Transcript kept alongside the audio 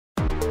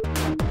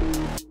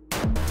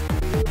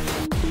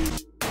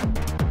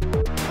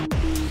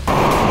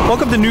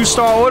Welcome to New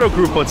Star Auto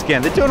Group once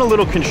again. They're doing a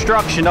little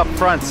construction up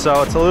front,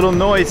 so it's a little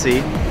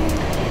noisy.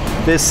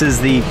 This is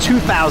the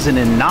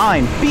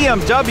 2009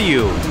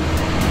 BMW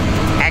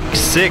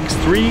X6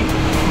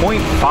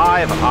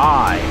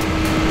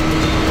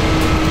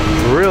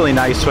 3.5i. Really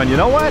nice one. You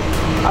know what?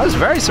 I was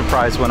very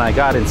surprised when I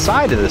got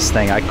inside of this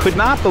thing. I could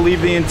not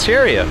believe the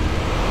interior.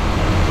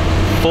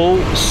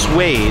 Full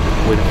suede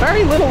with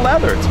very little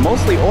leather. It's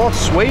mostly all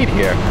suede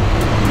here.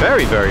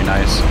 Very, very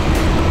nice.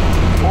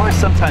 Or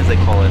sometimes they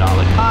call it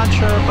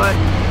Alcantara, but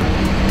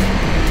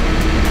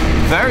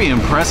very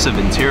impressive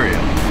interior.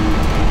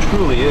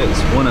 Truly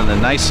is one of the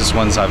nicest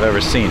ones I've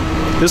ever seen.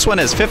 This one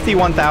has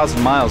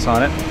 51,000 miles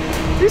on it.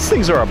 These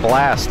things are a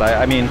blast.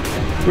 I mean,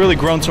 really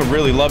grown to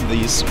really love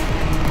these.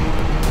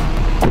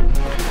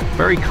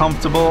 Very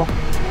comfortable.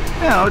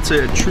 You know, it's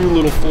a true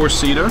little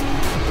four-seater.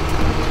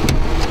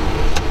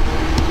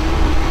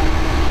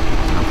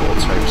 All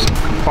types of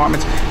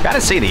compartments. Gotta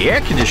say, the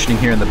air conditioning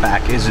here in the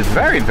back is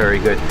very, very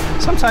good.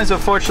 Sometimes,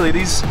 unfortunately,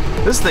 this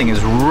thing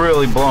is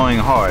really blowing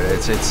hard.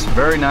 It's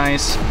very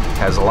nice.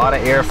 Has a lot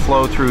of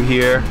airflow through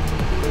here.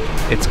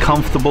 It's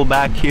comfortable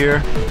back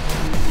here.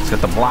 It's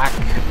got the black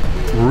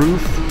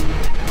roof.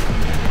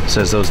 It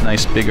says those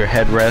nice bigger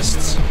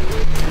headrests.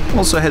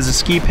 Also has a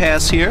ski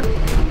pass here.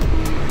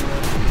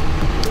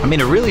 I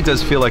mean, it really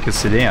does feel like a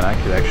sedan. I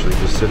could actually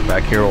just sit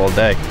back here all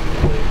day.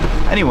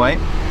 Anyway.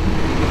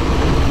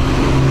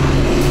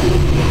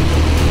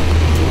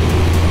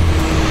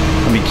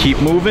 Let me keep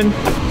moving.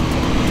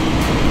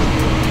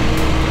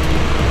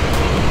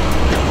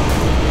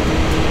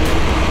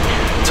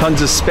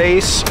 Tons of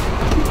space.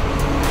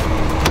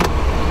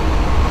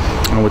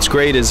 And what's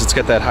great is it's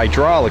got that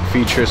hydraulic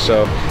feature,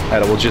 so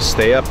that it will just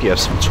stay up. You have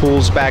some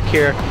tools back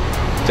here.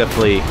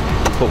 Definitely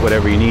put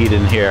whatever you need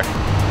in here.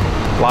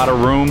 A lot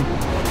of room.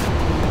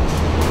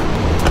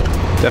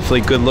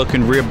 Definitely good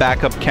looking rear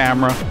backup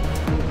camera.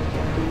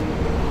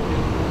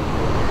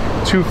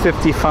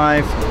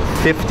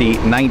 255/50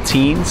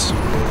 19s.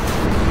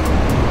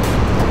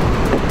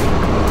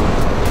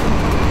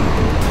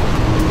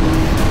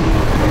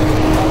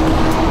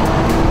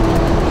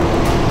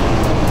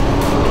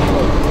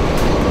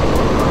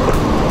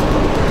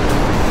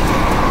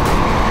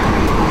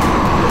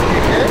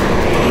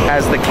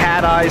 Has the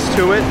cat eyes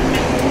to it.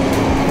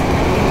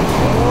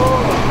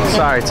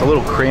 Sorry, it's a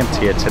little cramped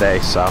here today,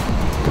 so.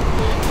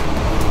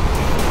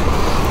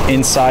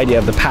 Inside you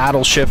have the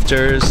paddle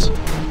shifters,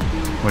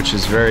 which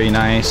is very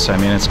nice. I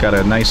mean, it's got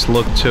a nice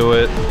look to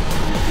it.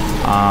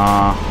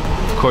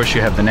 Of course,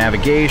 you have the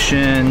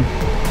navigation. You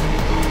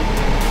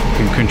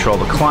can control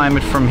the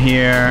climate from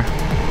here.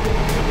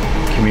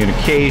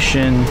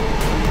 Communication.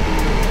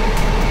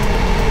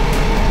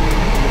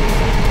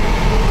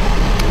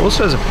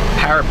 Also has a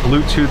Parrot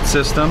Bluetooth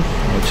system,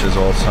 which is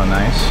also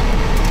nice.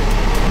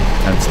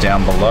 And it's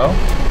down below.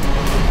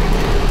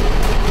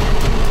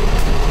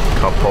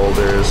 Cup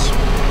holders.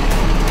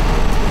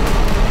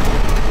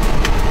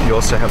 You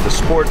also have the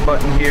sport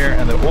button here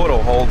and the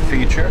auto hold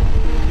feature.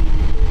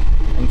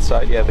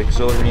 Inside you have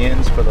auxiliary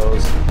ins for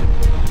those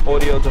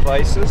audio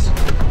devices.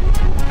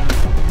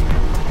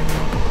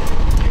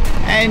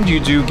 And you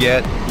do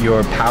get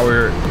your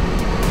power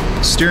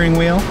steering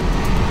wheel,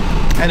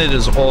 and it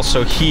is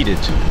also heated.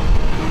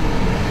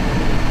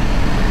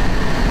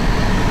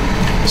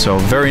 So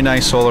very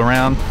nice all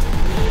around.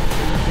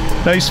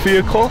 Nice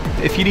vehicle.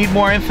 If you need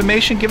more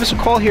information, give us a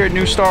call here at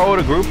New Star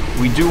Auto Group.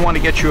 We do want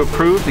to get you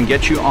approved and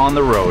get you on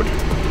the road.